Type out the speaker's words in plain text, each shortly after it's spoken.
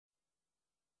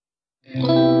Too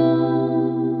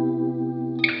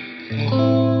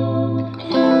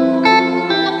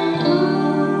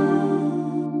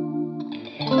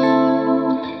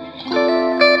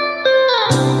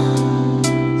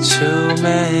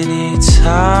many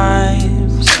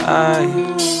times I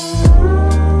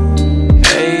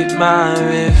hate my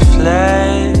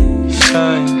reflection.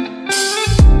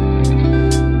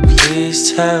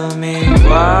 Please tell me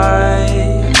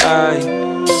why I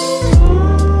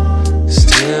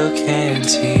still can't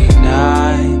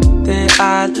deny that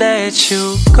I let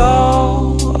you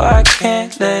go. I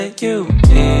can't let you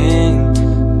in.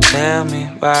 Tell me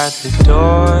why the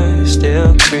door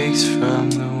still creaks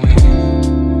from the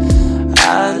wind.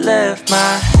 I left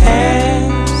my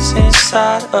hands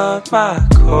inside of my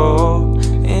coat,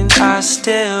 and I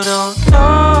still don't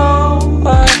know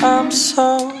why I'm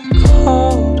so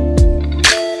cold.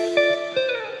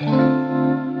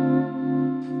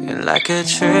 And like a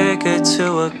trigger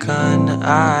to a gun,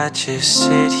 I just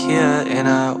sit here and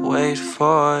I wait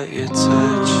for your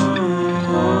touch.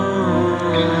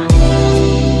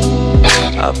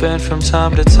 I've been from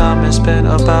time to time, it's been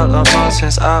about a month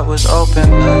since I was open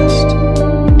last.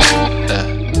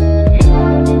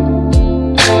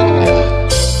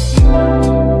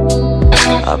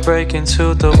 I break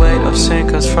into the weight of sin,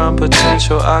 cause from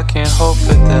potential I can't hope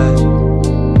for that.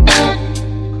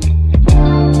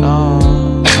 No.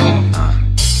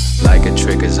 Like a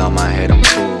trigger's on my head, I'm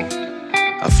cool.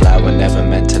 A flower never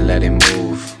meant to let it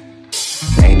move.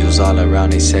 Angels all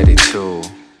around, they said it too.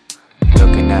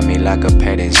 Looking at me like a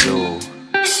petting zoo.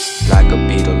 Like a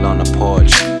beetle on a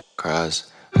porch.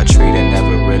 Cause a tree that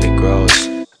never really grows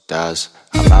does.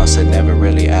 A mouse that never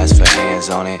really asks for hands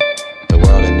on it. The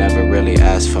world that never really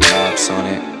asked for maps on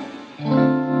it.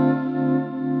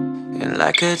 And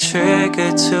like a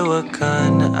trigger to a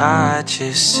gun, I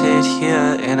just sit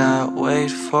here and I wait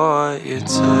for your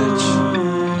touch.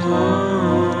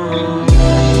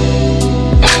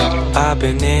 I've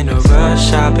been in a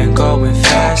rush, I've been going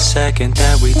fast. Second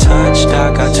that we touched,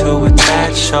 I got too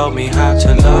attached. Show me how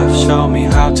to love, show me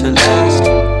how to last.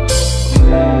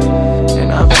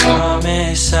 And I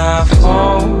promise I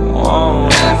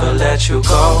won't ever let you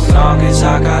go. Long as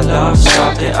I got love,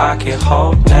 something I can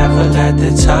hold. Never let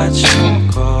the touch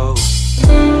go.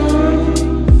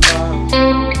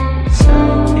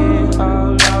 Take it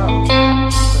all off,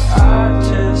 but I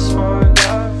just want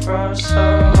love from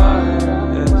someone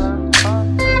else.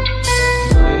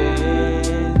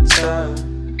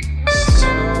 It's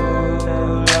too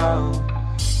long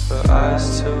for us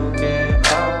to get